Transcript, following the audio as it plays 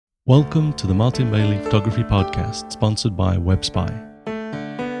Welcome to the Martin Bailey Photography Podcast, sponsored by WebSpy.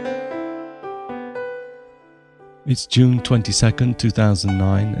 It's June 22nd,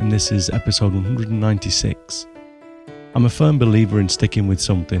 2009, and this is episode 196. I'm a firm believer in sticking with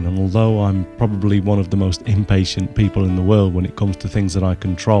something, and although I'm probably one of the most impatient people in the world when it comes to things that I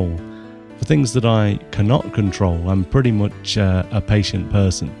control, for things that I cannot control, I'm pretty much a patient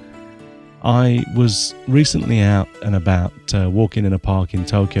person. I was recently out and about walking in a park in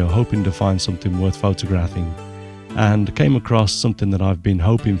Tokyo, hoping to find something worth photographing, and came across something that I've been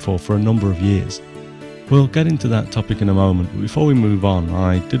hoping for a number of years. We'll get into that topic in a moment, but before we move on,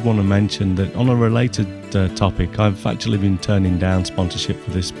 I did want to mention that on a related topic, I've actually been turning down sponsorship for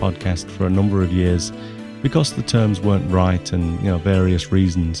this podcast for a number of years because the terms weren't right and various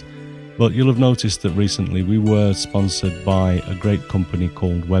reasons. But you'll have noticed that recently we were sponsored by a great company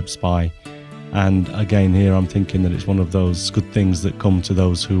called WebSpy. And again, here I'm thinking that it's one of those good things that come to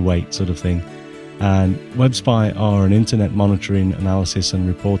those who wait sort of thing. And WebSpy are an internet monitoring, analysis and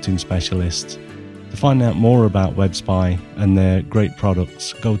reporting specialist. To find out more about WebSpy and their great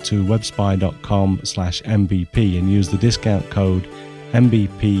products, go to webspy.com/MVP and use the discount code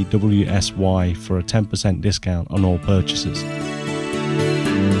MBPWSY for a 10% discount on all purchases.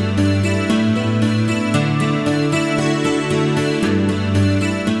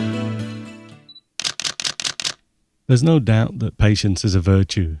 There's no doubt that patience is a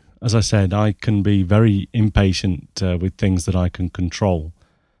virtue. As I said, I can be very impatient with things that I can control.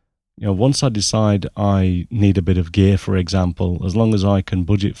 Once I decide I need a bit of gear, for example, as long as I can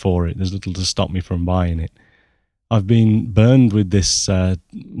budget for it, there's little to stop me from buying it. I've been burned with this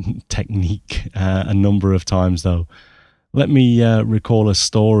technique a number of times, though. Let me recall a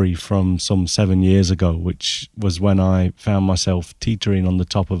story from some 7 years ago, which was when I found myself teetering on the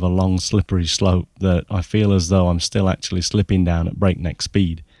top of a long, slippery slope that I feel as though I'm still actually slipping down at breakneck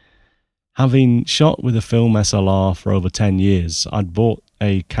speed. Having shot with a film SLR for over 10 years, I'd bought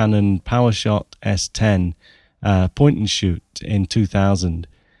a Canon PowerShot S10 point and shoot in 2000,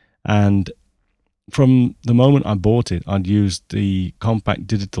 and from the moment I bought it, I'd used the compact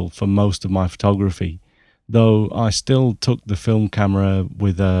digital for most of my photography, though I still took the film camera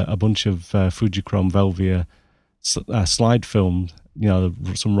with a bunch of Fujichrome Velvia slide film,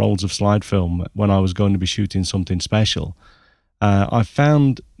 some rolls of slide film when I was going to be shooting something special. I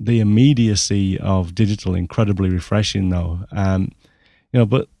found the immediacy of digital incredibly refreshing, though,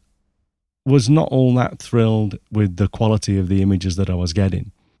 but was not all that thrilled with the quality of the images that I was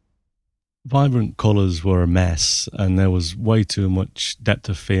getting. Vibrant colors were a mess, and there was way too much depth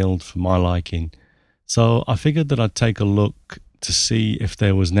of field for my liking. So I figured that I'd take a look to see if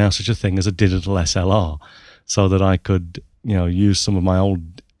there was now such a thing as a digital SLR, so that I could, use some of my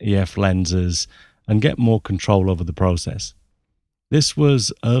old EF lenses and get more control over the process. This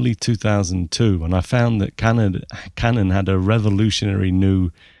was early 2002, and I found that Canon had a revolutionary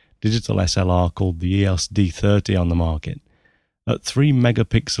new digital SLR called the EOS D30 on the market. At 3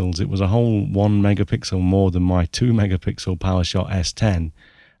 megapixels, it was a whole 1 megapixel more than my 2 megapixel PowerShot S10.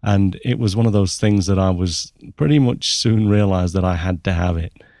 And it was one of those things that I was pretty much soon realized that I had to have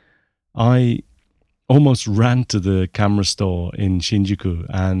it. I almost ran to the camera store in Shinjuku,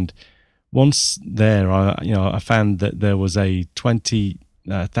 and once there, I found that there was a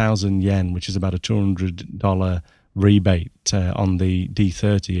 20,000 yen, which is about a $200 rebate on the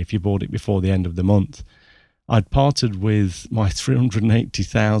D30 if you bought it before the end of the month. I'd parted with my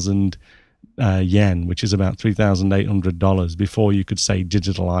 380,000 yen, which is about $3,800 before you could say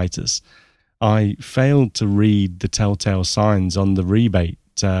digitalitis. I failed to read the telltale signs on the rebate,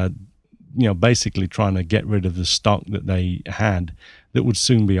 basically trying to get rid of the stock that they had that would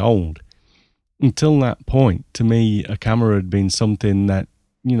soon be old. Until that point, to me, a camera had been something that,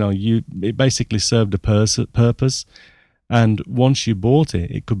 it basically served a purpose. And once you bought it,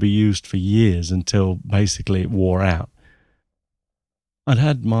 it could be used for years until basically it wore out. I'd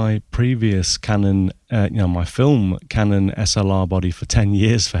had my previous Canon, my film Canon SLR body for 10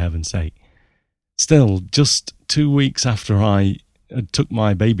 years, for heaven's sake. Still, just 2 weeks after I took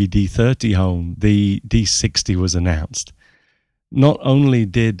my baby D30 home, the D60 was announced. Not only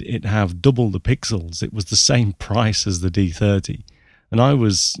did it have double the pixels, it was the same price as the D30. And I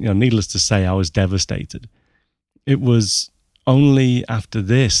was, needless to say, I was devastated. It was only after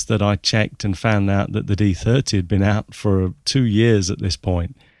this that I checked and found out that the D30 had been out for 2 years at this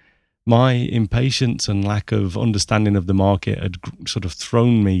point. My impatience and lack of understanding of the market had sort of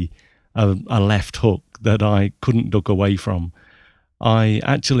thrown me a left hook that I couldn't duck away from. I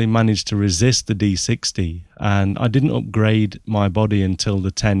actually managed to resist the D60, and I didn't upgrade my body until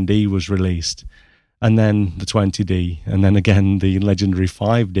the 10D was released. and then the 20D, and then again the legendary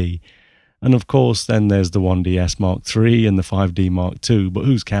 5D. And of course, then there's the 1DS Mark III and the 5D Mark II, but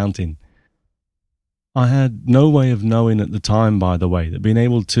who's counting? I had no way of knowing at the time, by the way, that being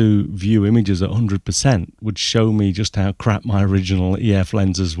able to view images at 100% would show me just how crap my original EF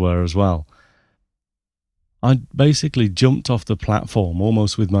lenses were as well. I basically jumped off the platform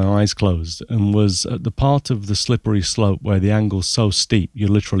almost with my eyes closed and was at the part of the slippery slope where the angle's so steep you're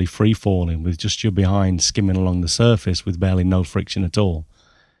literally free falling with just your behind skimming along the surface with barely no friction at all.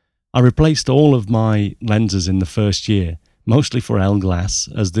 I replaced all of my lenses in the first year, mostly for L glass,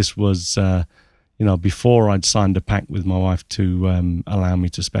 as this was before I'd signed a pact with my wife to allow me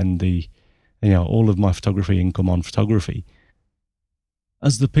to spend all of my photography income on photography.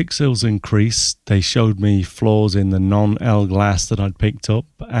 As the pixels increased, they showed me flaws in the non-L glass that I'd picked up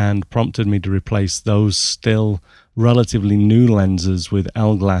and prompted me to replace those still relatively new lenses with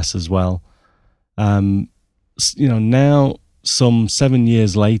L glass as well. Now, some 7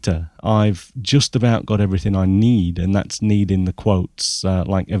 years later, I've just about got everything I need, and that's need in the quotes,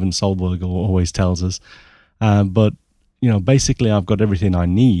 like Evan Solberg always tells us. But basically I've got everything I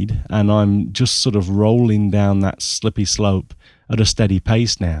need, and I'm just sort of rolling down that slippy slope at a steady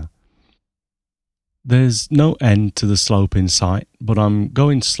pace now. There's no end to the slope in sight, but I'm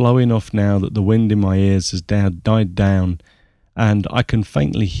going slow enough now that the wind in my ears has died down, and I can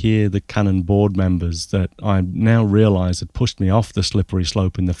faintly hear the Canon board members that I now realise had pushed me off the slippery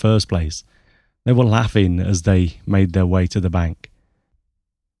slope in the first place. They were laughing as they made their way to the bank.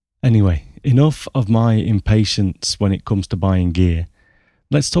 Anyway, enough of my impatience when it comes to buying gear.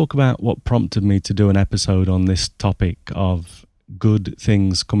 Let's talk about what prompted me to do an episode on this topic of good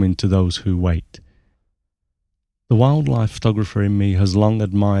things coming to those who wait. The wildlife photographer in me has long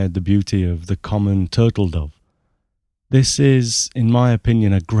admired the beauty of the common turtle dove. This is, in my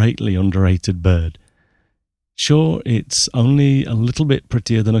opinion, a greatly underrated bird. Sure, it's only a little bit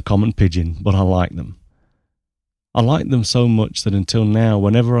prettier than a common pigeon, but I like them. I like them so much that until now,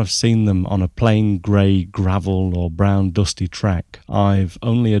 whenever I've seen them on a plain grey gravel or brown dusty track, I've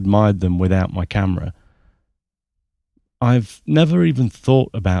only admired them without my camera. I've never even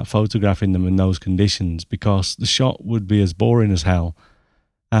thought about photographing them in those conditions because the shot would be as boring as hell,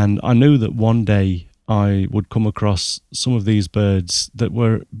 and I knew that one day I would come across some of these birds that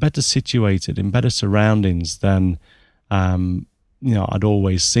were better situated in better surroundings than I'd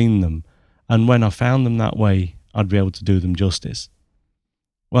always seen them, and when I found them that way, I'd be able to do them justice.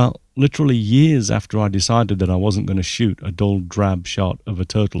 Well, literally years after I decided that I wasn't going to shoot a dull drab shot of a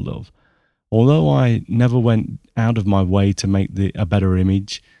turtle dove, although I never went out of my way to make a better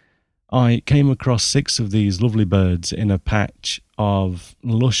image, I came across 6 of these lovely birds in a patch of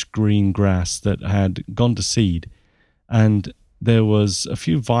lush green grass that had gone to seed, and there was a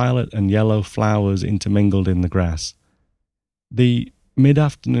few violet and yellow flowers intermingled in the grass. The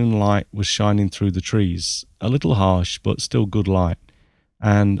mid-afternoon light was shining through the trees, a little harsh but still good light,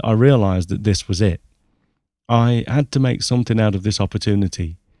 and I realized that this was it. I had to make something out of this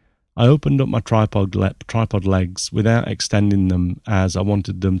opportunity. I opened up my tripod legs without extending them, as I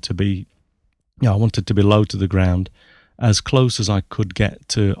wanted them to be, low to the ground, as close as I could get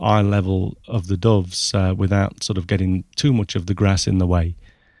to eye level of the doves without sort of getting too much of the grass in the way.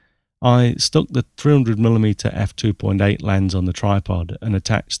 I stuck the 300mm f2.8 lens on the tripod and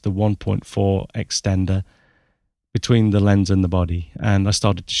attached the 1.4 extender between the lens and the body, and I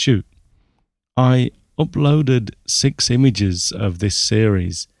started to shoot. I uploaded 6 images of this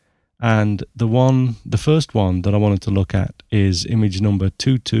series, and the first one that I wanted to look at is image number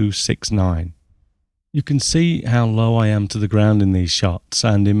 2269. You can see how low I am to the ground in these shots,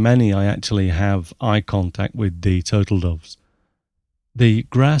 and in many I actually have eye contact with the turtle doves. The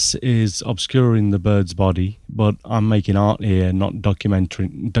grass is obscuring the bird's body, but I'm making art here, not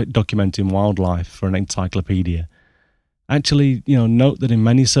documenting wildlife for an encyclopedia. Actually, note that in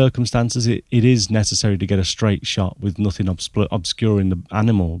many circumstances it is necessary to get a straight shot with nothing obscuring the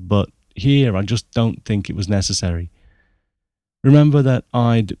animal, but here I just don't think it was necessary. Remember that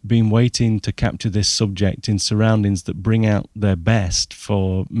I'd been waiting to capture this subject in surroundings that bring out their best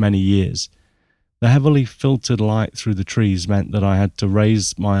for many years. The heavily filtered light through the trees meant that I had to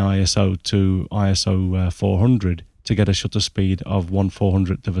raise my ISO to ISO 400 to get a shutter speed of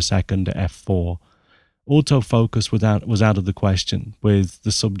 1/400th of a second at f4. Autofocus was out of the question, with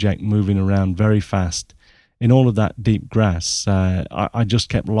the subject moving around very fast. In all of that deep grass, I just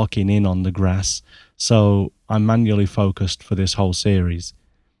kept locking in on the grass, so I manually focused for this whole series.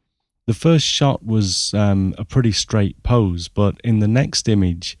 The first shot was a pretty straight pose, but in the next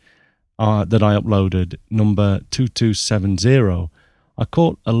image that I uploaded, number 2270, I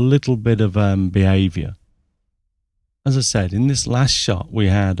caught a little bit of behavior. As I said, in this last shot, we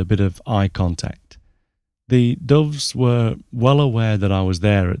had a bit of eye contact. The doves were well aware that I was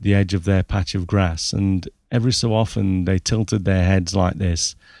there at the edge of their patch of grass, and every so often they tilted their heads like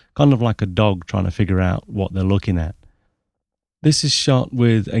this, kind of like a dog trying to figure out what they're looking at. This is shot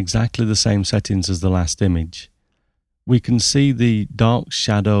with exactly the same settings as the last image. We can see the dark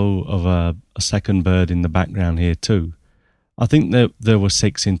shadow of a second bird in the background here too. I think that there were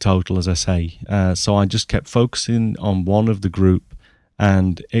 6 in total, as I say. So I just kept focusing on one of the group,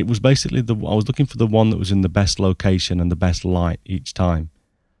 and it was basically I was looking for the one that was in the best location and the best light each time.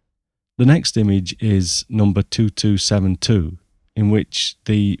 The next image is number 2272, in which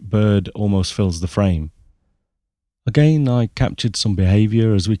the bird almost fills the frame. Again, I captured some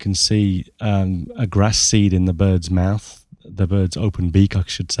behavior, as we can see a grass seed in the bird's mouth, the bird's open beak, I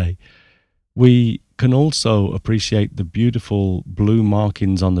should say. We can also appreciate the beautiful blue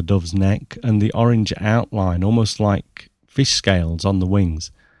markings on the dove's neck and the orange outline, almost like fish scales on the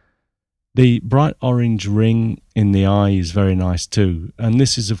wings. The bright orange ring in the eye is very nice too, and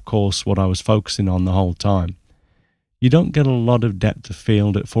this is of course what I was focusing on the whole time. You don't get a lot of depth of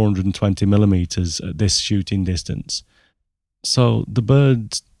field at 420 millimeters at this shooting distance. So the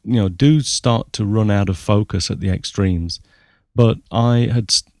birds, do start to run out of focus at the extremes. But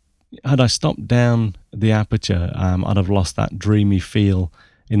had I stopped down the aperture, I'd have lost that dreamy feel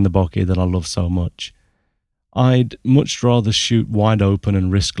in the bokeh that I love so much. I'd much rather shoot wide open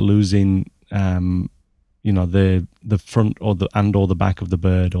and risk losing, the front or the back of the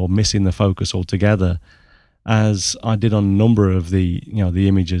bird, or missing the focus altogether, as I did on a number of the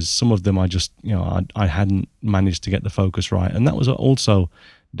images. Some of them I hadn't managed to get the focus right, and that was also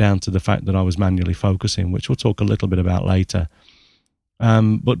down to the fact that I was manually focusing, which we'll talk a little bit about later.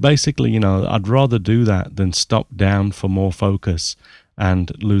 But basically, I'd rather do that than stop down for more focus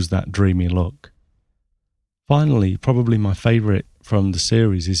and lose that dreamy look. Finally, probably my favorite from the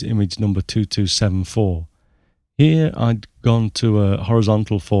series is image number 2274. Here I'd gone to a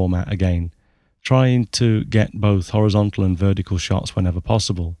horizontal format again, trying to get both horizontal and vertical shots whenever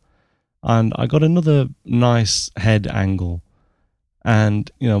possible. And I got another nice head angle. And,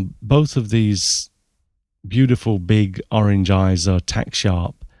 both of these beautiful big orange eyes are tack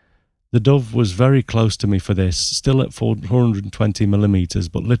sharp. The dove was very close to me for this, still at 420 millimeters,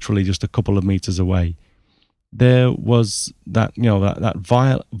 but literally just a couple of meters away. There was that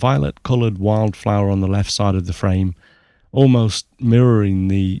violet colored wildflower on the left side of the frame, almost mirroring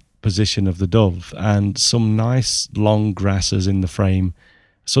the position of the dove, and some nice long grasses in the frame,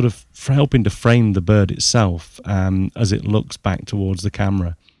 sort of helping to frame the bird itself as it looks back towards the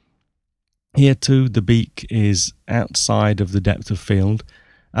camera. Here too, the beak is outside of the depth of field,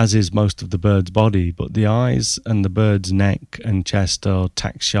 as is most of the bird's body, but the eyes and the bird's neck and chest are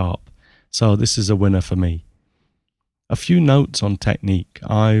tack sharp, so this is a winner for me. A few notes on technique.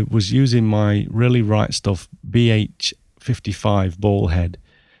 I was using my Really Right Stuff BH55 ball head,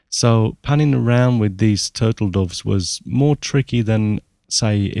 so panning around with these turtle doves was more tricky than,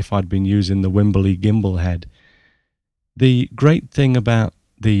 say, if I'd been using the Wimberley gimbal head. The great thing about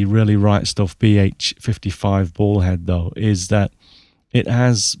the Really Right Stuff BH55 ball head, though, is that it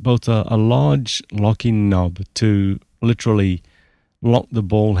has both a large locking knob to literally lock the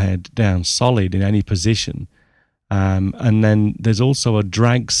ball head down solid in any position, and then there's also a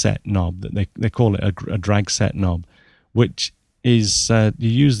drag set knob that they call it a drag set knob, which is you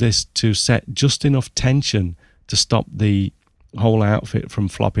use this to set just enough tension to stop the whole outfit from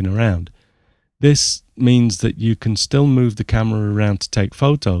flopping around. This means that you can still move the camera around to take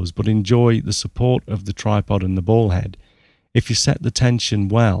photos, but enjoy the support of the tripod and the ball head. If you set the tension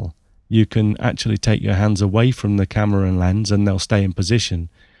well, you can actually take your hands away from the camera and lens and they'll stay in position,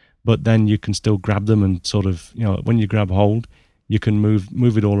 but then you can still grab them and sort of, when you grab hold, you can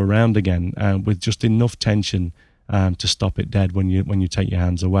move it all around again with just enough tension to stop it dead when you take your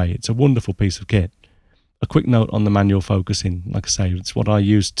hands away. It's a wonderful piece of kit. A quick note on the manual focusing. Like I say, it's what I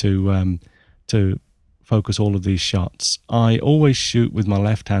use to focus all of these shots. I always shoot with my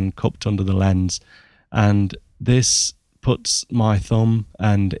left hand cupped under the lens, and this puts my thumb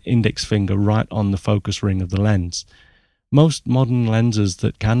and index finger right on the focus ring of the lens. Most modern lenses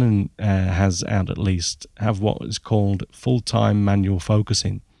that Canon has out, at least, have what is called full-time manual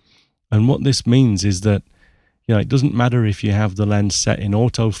focusing. And what this means is that it doesn't matter if you have the lens set in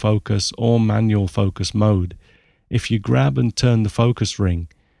autofocus or manual focus mode. If you grab and turn the focus ring,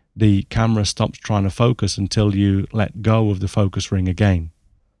 the camera stops trying to focus until you let go of the focus ring again.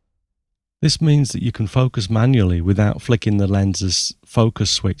 This means that you can focus manually without flicking the lens's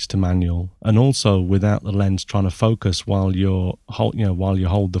focus switch to manual, and also without the lens trying to focus while while you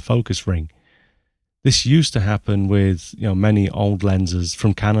hold the focus ring. This used to happen with many old lenses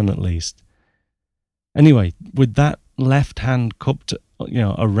from Canon at least. Anyway, with that left hand cupped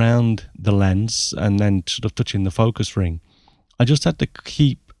around the lens and then sort of touching the focus ring, I just had to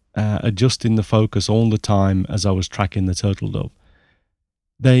keep adjusting the focus all the time as I was tracking the turtle dove.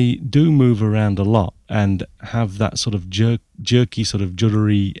 They do move around a lot and have that sort of jerky, sort of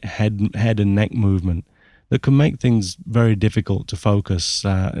juddery head and neck movement that can make things very difficult to focus,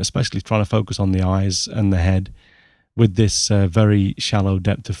 especially trying to focus on the eyes and the head with this very shallow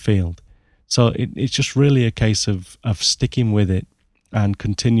depth of field. So it's just really a case of sticking with it and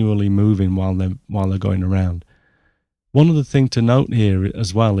continually moving while they're going around. One other thing to note here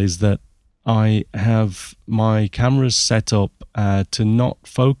as well is that I have my cameras set up to not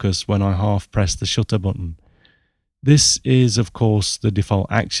focus when I half press the shutter button. This is, of course, the default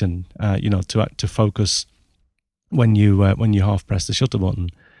action, to focus when you half press the shutter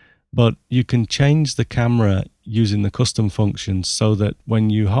button. But you can change the camera using the custom functions so that when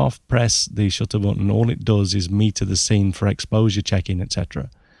you half press the shutter button, all it does is meter the scene for exposure checking, etc.,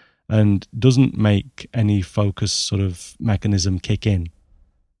 and doesn't make any focus sort of mechanism kick in.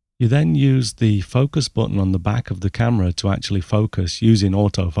 You then use the focus button on the back of the camera to actually focus using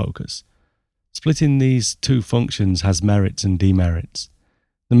autofocus. Splitting these two functions has merits and demerits.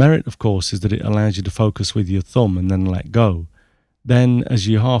 The merit, of course, is that it allows you to focus with your thumb and then let go. Then, as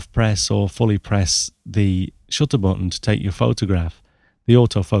you half press or fully press the shutter button to take your photograph, the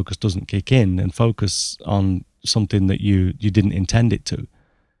autofocus doesn't kick in and focus on something that you didn't intend it to.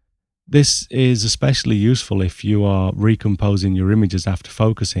 This is especially useful if you are recomposing your images after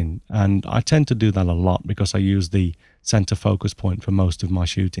focusing, and I tend to do that a lot because I use the center focus point for most of my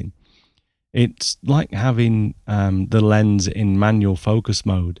shooting. It's like having the lens in manual focus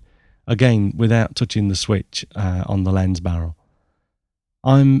mode, again without touching the switch on the lens barrel.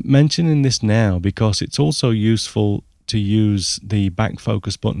 I'm mentioning this now because it's also useful to use the back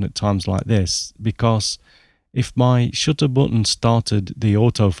focus button at times like this, because if my shutter button started the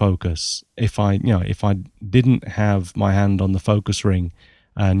autofocus, if I didn't have my hand on the focus ring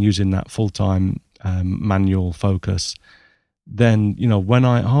and using that full-time manual focus, then when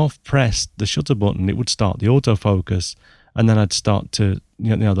I half pressed the shutter button, it would start the autofocus, and then I'd start to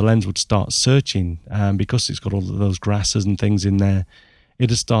the lens would start searching, because it's got all of those grasses and things in there.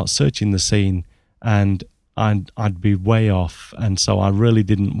 It'd start searching the scene, and I'd be way off, and so I really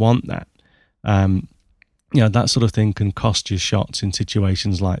didn't want that. That sort of thing can cost you shots in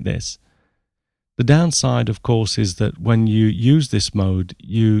situations like this. The downside, of course, is that when you use this mode,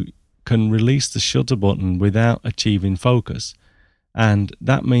 you can release the shutter button without achieving focus, and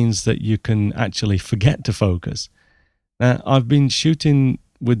that means that you can actually forget to focus. Now, I've been shooting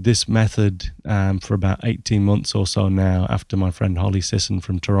with this method for about 18 months or so now, after my friend Holly Sisson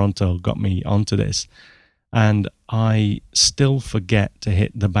from Toronto got me onto this. And I still forget to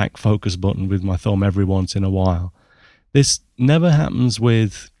hit the back focus button with my thumb every once in a while. This never happens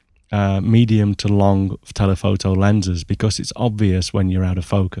with medium to long telephoto lenses because it's obvious when you're out of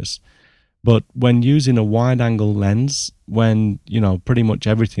focus. But when using a wide angle lens, when pretty much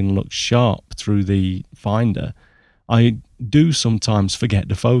everything looks sharp through the finder, I do sometimes forget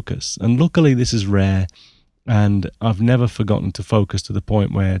to focus. And luckily this is rare, and I've never forgotten to focus to the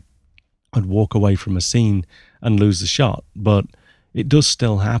point where I'd walk away from a scene and lose the shot, but it does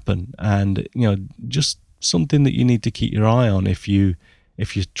still happen, and just something that you need to keep your eye on if you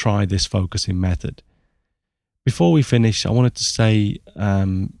try this focusing method. Before we finish, I wanted to say,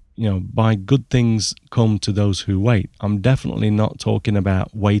 by good things come to those who wait. I'm definitely not talking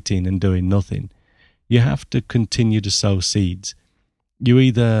about waiting and doing nothing. You have to continue to sow seeds. You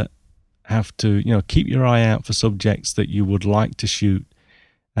either have to, keep your eye out for subjects that you would like to shoot,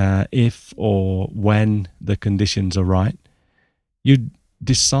 if or when the conditions are right. You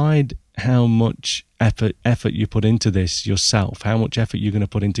decide how much effort you put into this yourself, how much effort you're going to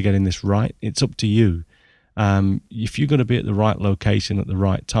put into getting this right. It's up to you. If you're going to be at the right location at the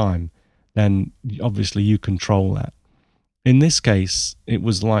right time, then obviously you control that. In this case, it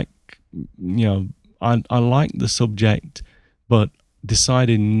was like, I liked the subject, but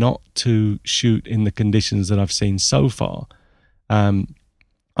decided not to shoot in the conditions that I've seen so far.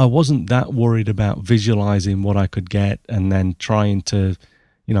 I wasn't that worried about visualizing what I could get and then trying to,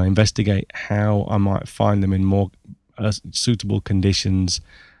 investigate how I might find them in more suitable conditions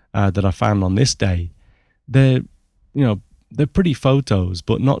that I found on this day. They're pretty photos,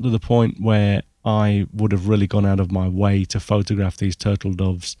 but not to the point where I would have really gone out of my way to photograph these turtle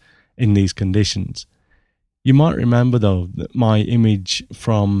doves in these conditions. You might remember, though, that my image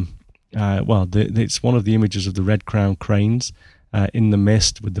from, it's one of the images of the red-crowned cranes in the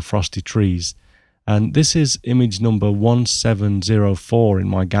mist with the frosty trees. And this is image number 1704 in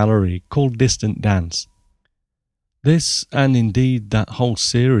my gallery, called Distant Dance. This, and indeed that whole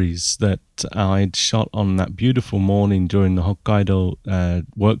series that I'd shot on that beautiful morning during the Hokkaido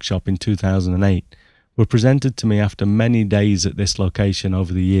workshop in 2008, were presented to me after many days at this location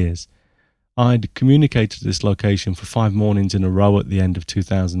over the years. I'd communicated this location for 5 mornings in a row at the end of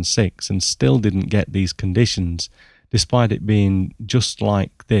 2006 and still didn't get these conditions, despite it being just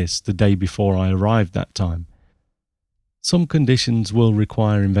like this the day before I arrived that time. Some conditions will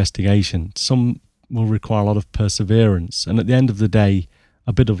require investigation, some will require a lot of perseverance, and at the end of the day,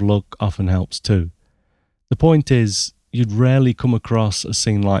 a bit of luck often helps too. The point is, you'd rarely come across a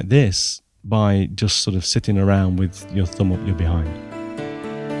scene like this by just sort of sitting around with your thumb up your behind.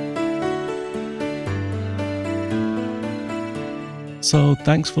 So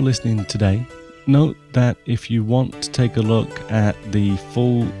thanks for listening today. Note that if you want to take a look at the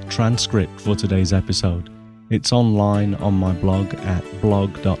full transcript for today's episode, it's online on my blog at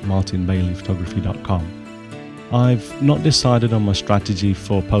blog.martinbaileyphotography.com. I've not decided on my strategy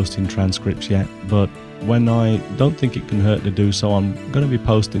for posting transcripts yet, but when I don't think it can hurt to do so, I'm going to be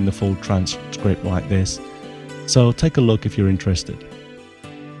posting the full transcript like this. So take a look if you're interested.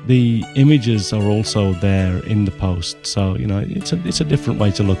 The images are also there in the post, so it's a different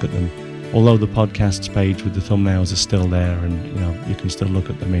way to look at them. Although the podcasts page with the thumbnails are still there, and you can still look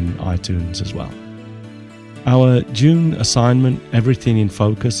at them in iTunes as well. Our June assignment, Everything in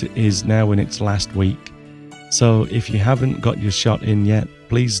Focus, is now in its last week. So if you haven't got your shot in yet,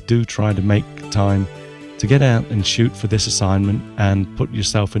 please do try to make time to get out and shoot for this assignment and put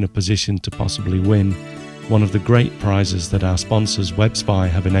yourself in a position to possibly win one of the great prizes that our sponsors WebSpy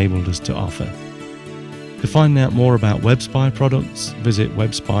have enabled us to offer. To find out more about WebSpy products, visit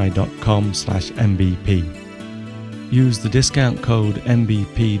webspy.com/mbp. Use the discount code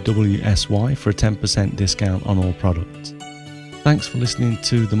MBPWSY for a 10% discount on all products. Thanks for listening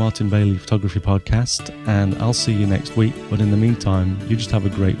to the Martin Bailey Photography Podcast, and I'll see you next week. But in the meantime, you just have a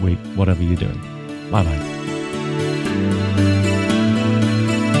great week, whatever you're doing. Bye-bye.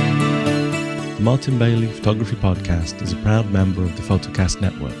 The Martin Bailey Photography Podcast is a proud member of the Photocast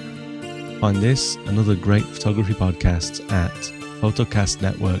Network. Find this and other great photography podcasts at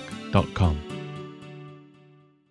photocastnetwork.com.